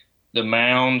 the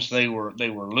mounds they were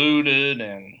looted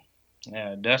and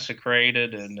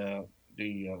desecrated, and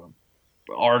the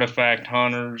artifact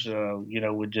hunters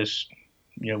would just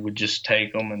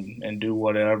take them and do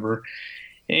whatever.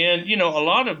 And a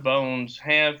lot of bones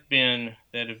have been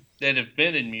that have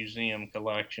been in museum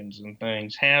collections and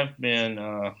things have been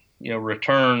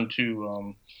returned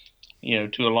to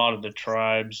to a lot of the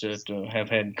tribes that have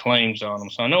had claims on them.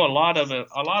 So I know a lot of them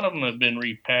have been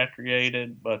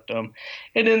repatriated, but and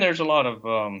then there's a lot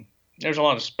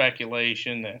of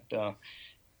speculation that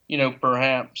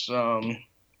perhaps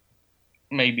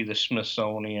maybe the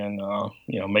Smithsonian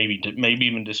maybe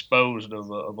even disposed of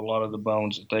a lot of the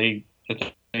bones that they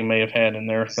may have had in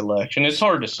their collection. It's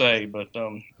hard to say, but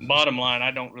bottom line,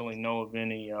 I don't really know of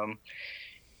any of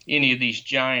these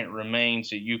giant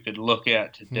remains that you could look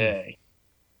at today.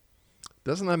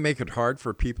 Doesn't that make it hard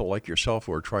for people like yourself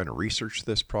who are trying to research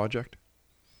this project?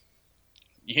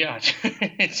 Yeah,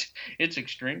 it's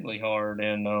extremely hard,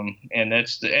 and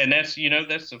that's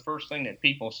the first thing that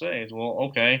people say is, well,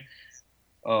 okay,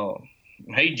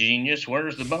 hey, genius,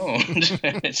 where's the bones?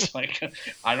 It's like,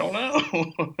 I don't know.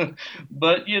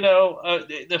 But,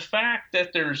 the fact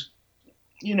that there's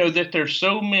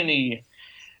so many,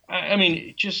 I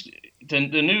mean, just the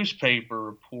newspaper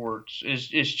reports is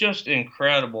just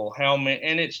incredible how many,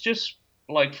 and it's just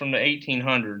like from the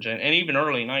 1800s and even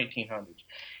early 1900s.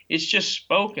 It's just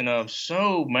spoken of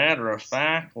so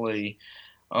matter-of-factly.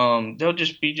 They'll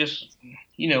just be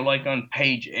like on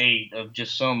page 8 of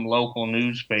just some local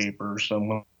newspaper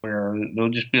somewhere. There'll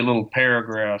just be a little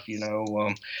paragraph,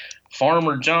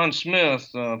 Farmer John Smith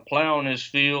plowing his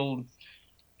field,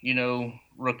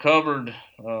 recovered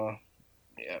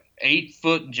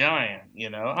 8-foot giant.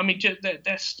 I mean,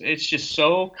 it's just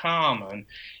so common.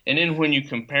 And then when you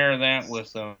compare that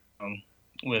with a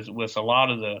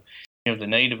lot of the the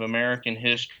Native American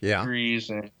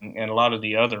histories and a lot of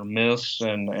the other myths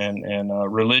and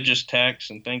religious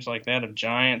texts and things like that of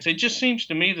giants, it just seems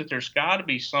to me that there's got to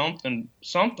be something,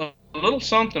 a little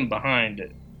something behind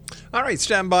it. All right,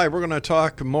 stand by. We're going to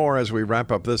talk more as we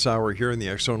wrap up this hour here in the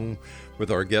X Zone with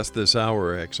our guest this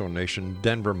hour, X Zone Nation,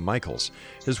 Denver Michaels.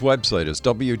 His website is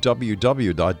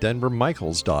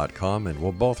www.denvermichaels.com, and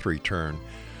we'll both return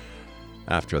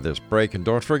after this break. And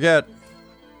don't forget,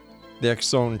 the X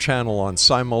Zone channel on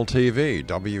SimulTV,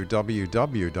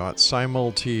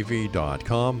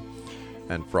 www.simultv.com.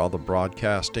 And for all the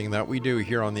broadcasting that we do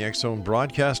here on the X Zone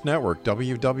Broadcast Network,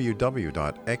 www.xzbn.net.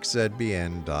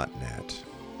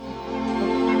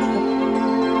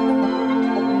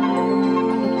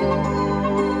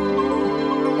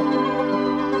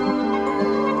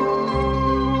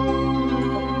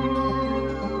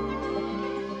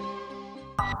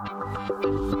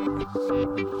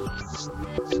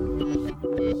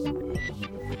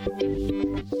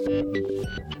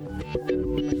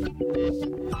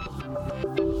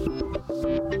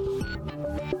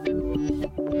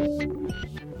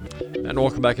 And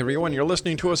welcome back, everyone. You're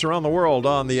listening to us around the world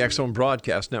on the X-Zone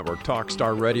Broadcast Network,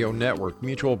 Talkstar Radio Network,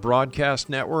 Mutual Broadcast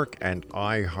Network, and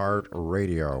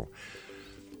iHeartRadio.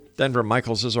 Denver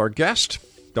Michaels is our guest,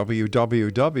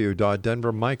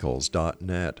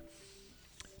 www.denvermichaels.net.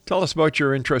 Tell us about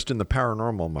your interest in the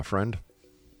paranormal, my friend.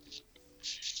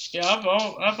 Yeah,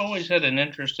 I've always had an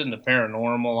interest in the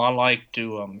paranormal. I like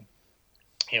to,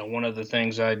 one of the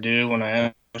things I do when I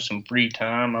have some free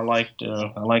time, I like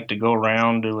to go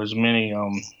around to as many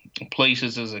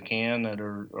places as I can that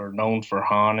are known for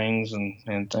hauntings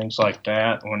and things like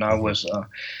that. When I was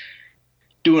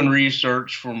doing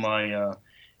research for my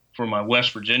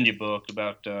West Virginia book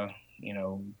about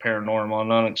paranormal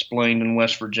and unexplained in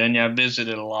West Virginia, I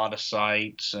visited a lot of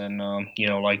sites and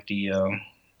like the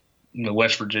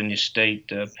West Virginia State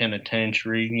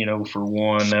Penitentiary. For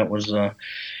one, that was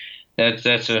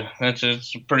that's a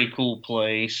pretty cool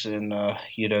place, and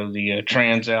the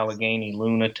Trans-Allegheny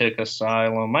Lunatic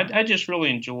Asylum. I just really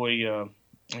enjoy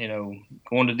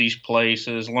going to these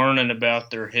places, learning about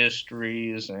their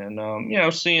histories,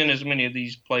 and seeing as many of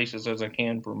these places as I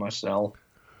can for myself.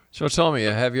 So tell me,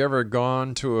 have you ever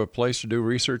gone to a place to do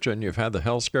research and you've had the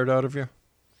hell scared out of you?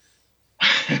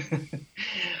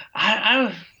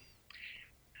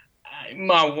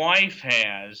 My wife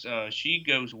has. She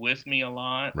goes with me a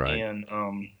lot, right.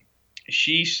 And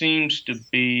she seems to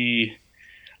be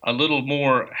a little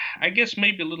more, I guess,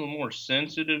 maybe a little more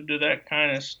sensitive to that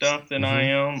kind of stuff than I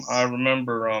am. I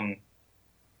remember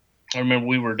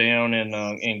we were down in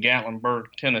Gatlinburg,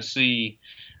 Tennessee,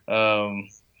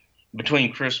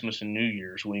 between Christmas and New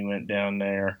Year's. We went down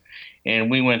there,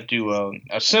 and we went to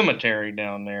a cemetery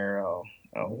down there.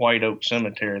 White Oak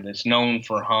Cemetery that's known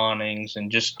for hauntings and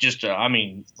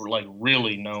we're like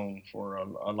really known for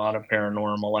a lot of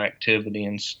paranormal activity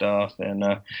and stuff.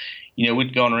 And,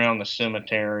 we'd gone around the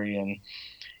cemetery and,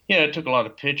 I took a lot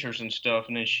of pictures and stuff.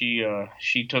 And then she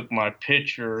took my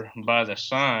picture by the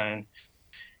sign,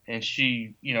 and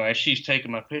she, as she's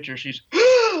taking my picture, she's,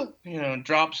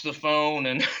 drops the phone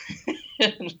and,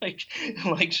 and like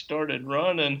started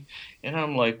running, and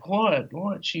I'm like,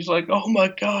 what? She's like, oh my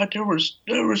God, there was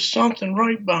something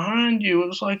right behind you. It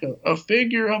was like a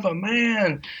figure of a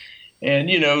man.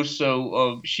 And,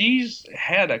 so she's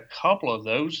had a couple of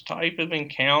those type of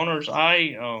encounters.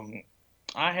 I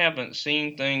haven't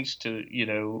seen things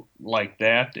to, like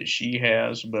that she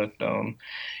has, but,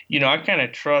 I kind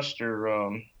of trust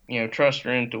her, trust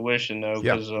her intuition though.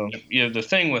 Because, the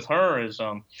thing with her is,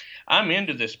 I'm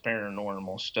into this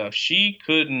paranormal stuff. She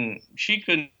couldn't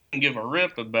give a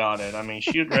rip about it. I mean,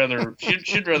 she'd rather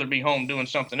be home doing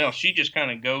something else. She just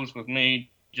kind of goes with me,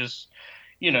 just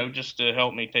to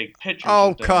help me take pictures.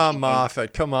 Oh, come off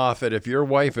it. If your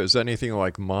wife is anything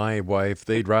like my wife,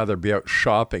 they'd rather be out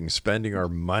shopping, spending our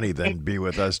money than be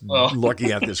with us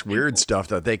looking at this weird stuff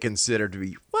that they consider to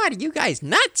be, what, are you guys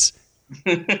nuts?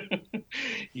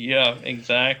 Yeah,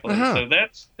 exactly. So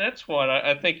that's what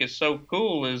I think is so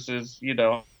cool is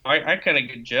I kind of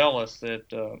get jealous that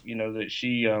that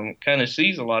she kind of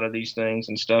sees a lot of these things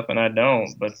and stuff, and I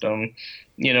don't. But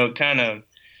it kind of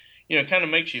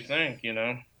makes you think.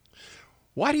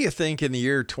 Why do you think in the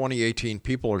year 2018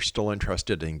 people are still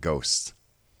interested in ghosts?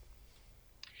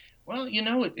 Well,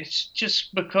 it's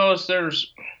just because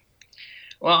there's.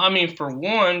 Well, I mean, for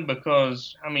one,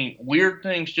 because, weird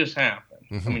things just happen.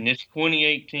 Mm-hmm. I mean, it's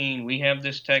 2018. We have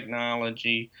this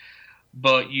technology,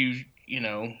 but you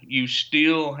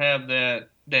still have that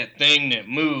thing that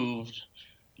moved,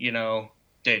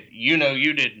 that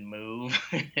you didn't move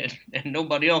and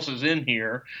nobody else is in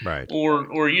here. Right.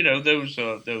 Or those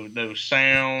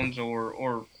sounds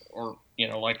or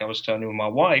like I was telling you with my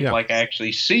wife, like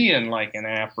actually seeing like an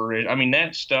apparition. I mean,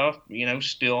 that stuff,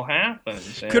 still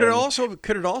happens. Could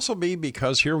it also be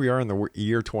because here we are in the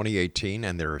year 2018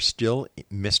 and there are still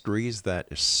mysteries that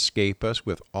escape us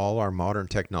with all our modern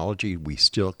technology? We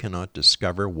still cannot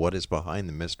discover what is behind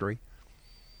the mystery.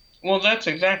 Well, that's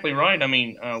exactly right. I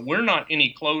mean, we're not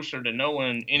any closer to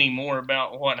knowing any more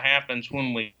about what happens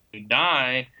when we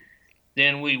die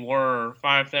than we were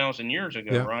 5,000 years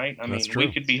ago, right? I mean,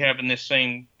 we could be having this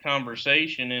same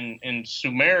conversation in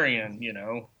Sumerian,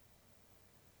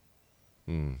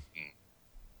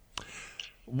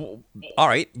 Well, all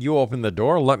right, you open the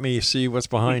door. Let me see what's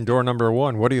behind door number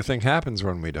 1. What do you think happens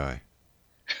when we die?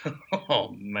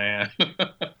 Oh, man.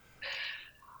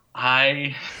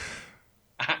 I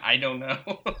don't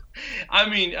know. I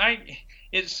mean,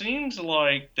 it seems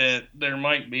like that there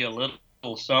might be a little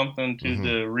something to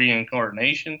the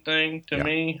reincarnation thing to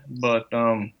me, but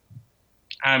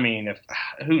I mean,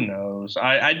 who knows?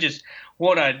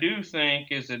 What I do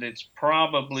think is that it's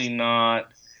probably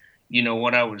not,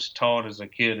 what I was taught as a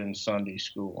kid in Sunday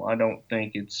school. I don't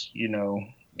think it's,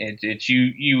 it's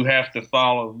you have to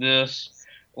follow this,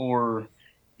 or,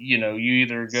 you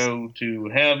either go to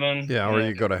heaven, or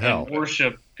you go to hell and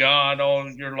worship God all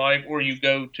your life, or you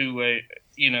go to a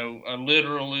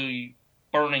literally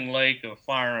burning lake of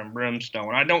fire and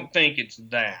brimstone. I don't think it's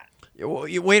that. Well,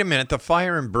 wait a minute. The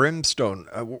fire and brimstone,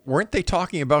 weren't they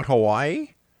talking about Hawaii?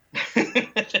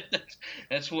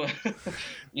 That's what.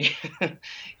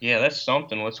 Yeah, that's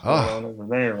something. What's going on over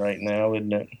there right now,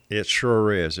 isn't it? It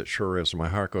sure is. It sure is. My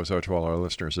heart goes out to all our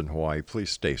listeners in Hawaii. Please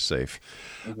stay safe.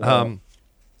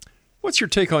 What's your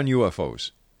take on UFOs?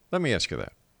 Let me ask you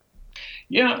that.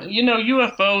 Yeah,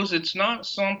 UFOs, it's not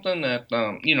something that,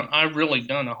 I've really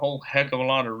done a whole heck of a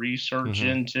lot of research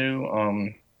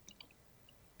into.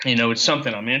 It's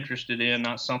something I'm interested in,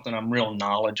 not something I'm real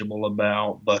knowledgeable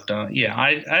about. But,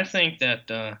 I think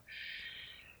that,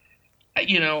 I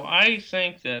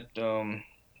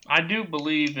do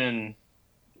believe in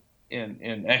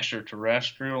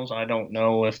extraterrestrials. I don't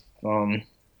know if,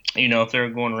 if they're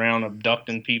going around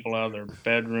abducting people out of their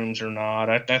bedrooms or not.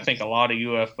 I think a lot of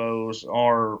UFOs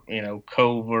are,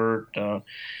 covert,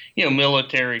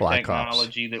 military Black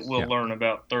technology Ops. that we'll learn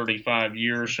about 35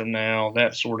 years from now,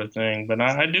 that sort of thing. But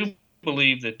I do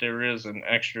believe that there is an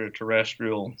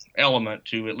extraterrestrial element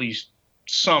to at least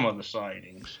some of the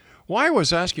sightings. Well, I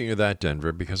was asking you that,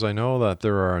 Denver, because I know that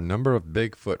there are a number of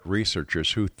Bigfoot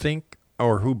researchers who think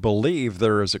or who believe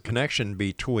there is a connection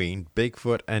between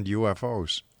Bigfoot and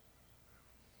UFOs.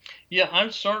 Yeah,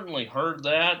 I've certainly heard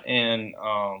that, and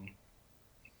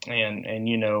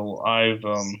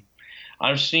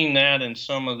I've seen that in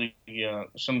some of the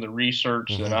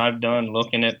research that I've done,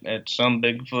 looking at some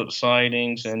Bigfoot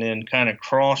sightings, and then kind of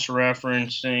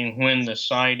cross-referencing when the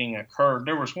sighting occurred.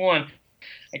 There was one,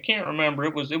 I can't remember.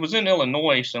 It was in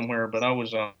Illinois somewhere, but I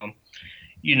was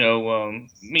me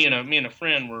and a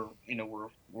friend were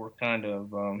kind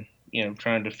of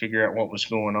trying to figure out what was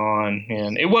going on,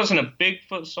 and it wasn't a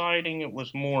Bigfoot sighting. It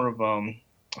was more of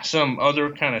some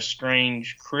other kind of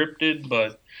strange cryptid,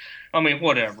 but I mean,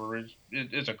 whatever.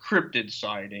 It's a cryptid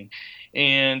sighting,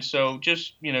 and so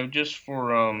just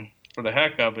for the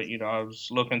heck of it, I was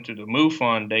looking through the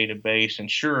MUFON database,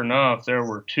 and sure enough, there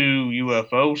were 2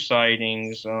 UFO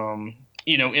sightings. I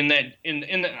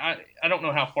don't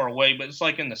know how far away, but it's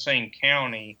like in the same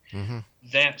county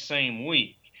that same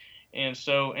week. And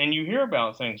so, and you hear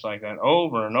about things like that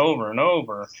over and over and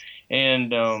over.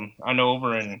 And I know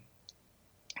over in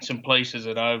some places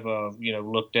that I've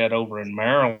looked at over in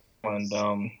Maryland,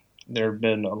 there have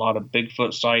been a lot of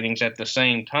Bigfoot sightings at the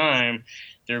same time.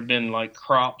 There have been like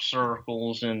crop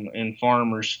circles in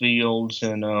farmers' fields,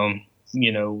 and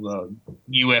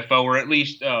UFO, or at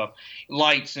least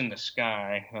lights in the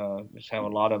sky, is how a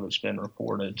lot of it's been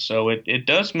reported. So it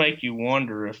does make you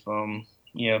wonder if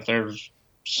if there's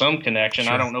some connection.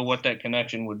 Sure. I don't know what that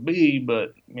connection would be,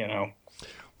 but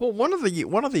Well, one of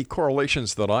the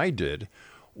correlations that I did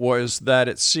was that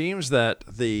it seems that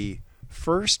the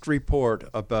first report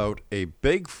about a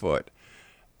Bigfoot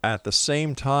at the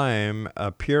same time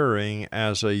appearing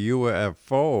as a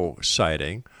UFO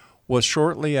sighting was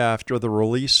shortly after the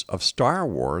release of Star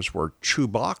Wars, where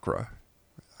Chewbacca,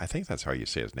 I think that's how you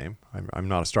say his name, I'm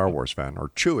not a Star Wars fan, or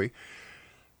Chewie,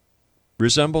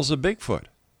 resembles a Bigfoot.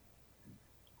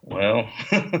 Well,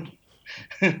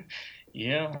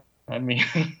 yeah, I mean,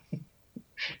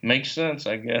 makes sense,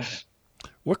 I guess.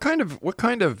 What kind of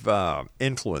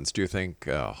influence do you think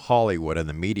Hollywood and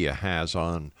the media has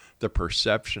on the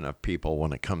perception of people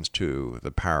when it comes to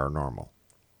the paranormal?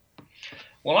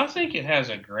 Well, I think it has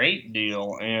a great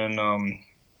deal, and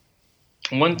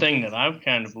one thing that I've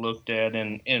kind of looked at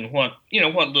in what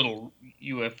little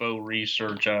UFO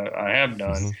research I have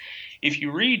done, if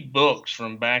you read books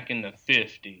from back in the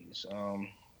 50s,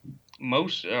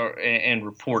 and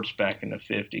reports back in the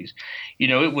 50s,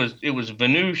 it was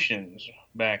Venusians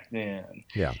back then.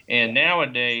 Yeah. And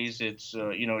nowadays it's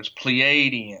it's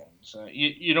Pleiadians.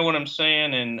 You know what I'm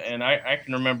saying? And I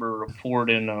can remember a report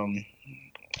in a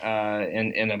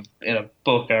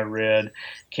book I read.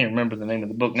 Can't remember the name of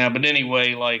the book now, but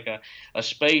anyway, like a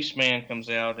spaceman comes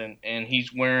out and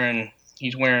he's wearing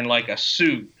like a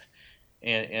suit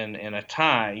and a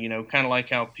tie, kind of like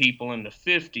how people in the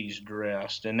 50s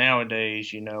dressed, and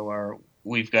nowadays,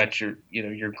 we've got your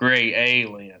gray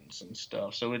aliens and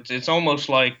stuff. So it's almost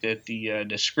like that the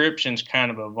descriptions kind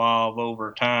of evolve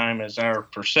over time as our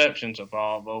perceptions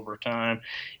evolve over time,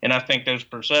 and I think those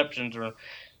perceptions are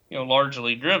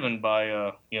largely driven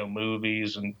by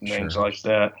movies and things like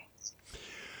that.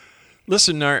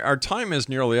 Listen, our time is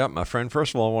nearly up, my friend.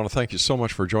 First of all, I want to thank you so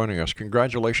much for joining us.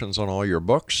 Congratulations on all your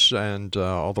books and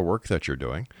all the work that you're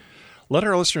doing. Let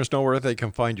our listeners know where they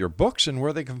can find your books and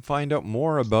where they can find out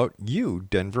more about you,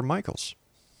 Denver Michaels.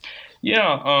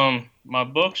 Yeah, my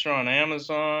books are on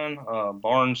Amazon,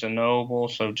 Barnes & Noble,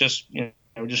 so just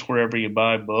wherever you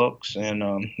buy books. And,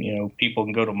 people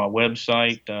can go to my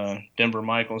website,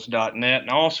 denvermichaels.net. And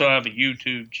I also have a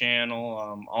YouTube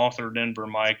channel, Author Denver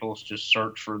Michaels. Just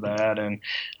search for that. And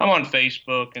I'm on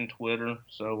Facebook and Twitter.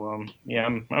 So,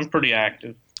 I'm pretty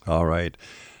active. All right.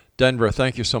 Denver,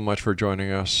 thank you so much for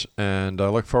joining us. And I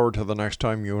look forward to the next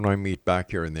time you and I meet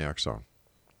back here in the X Zone.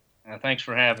 Thanks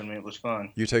for having me. It was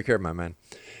fun. You take care, my man.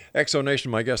 X Zone Nation,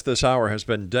 my guest this hour has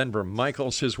been Denver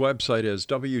Michaels. His website is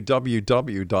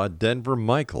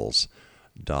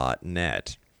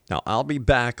www.denvermichaels.net. Now, I'll be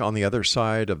back on the other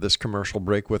side of this commercial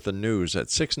break with the news at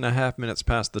 6.5 minutes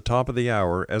past the top of the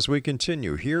hour as we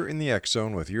continue here in the X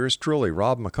Zone with yours truly,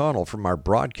 Rob McConnell, from our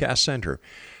broadcast center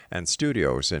and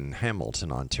studios in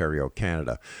Hamilton, Ontario,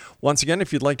 Canada. Once again,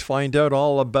 if you'd like to find out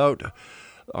all about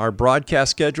our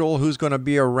broadcast schedule, who's going to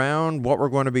be around, what we're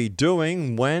going to be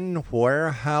doing, when,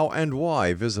 where, how, and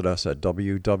why, visit us at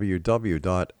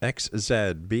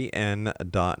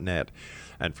www.xzbn.net.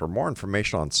 And for more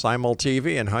information on Simul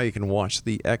TV and how you can watch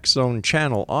the X Zone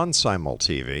channel on Simul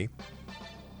TV,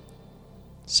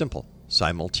 simple,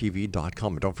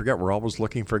 simultv.com. And don't forget, we're always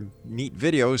looking for neat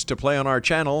videos to play on our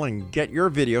channel and get your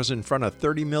videos in front of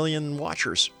 30 million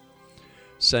watchers.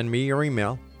 Send me your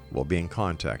email. We'll be in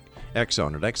contact. X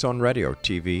Zone at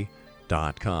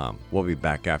xzoneradiotv.com. We'll be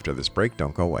back after this break.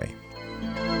 Don't go away.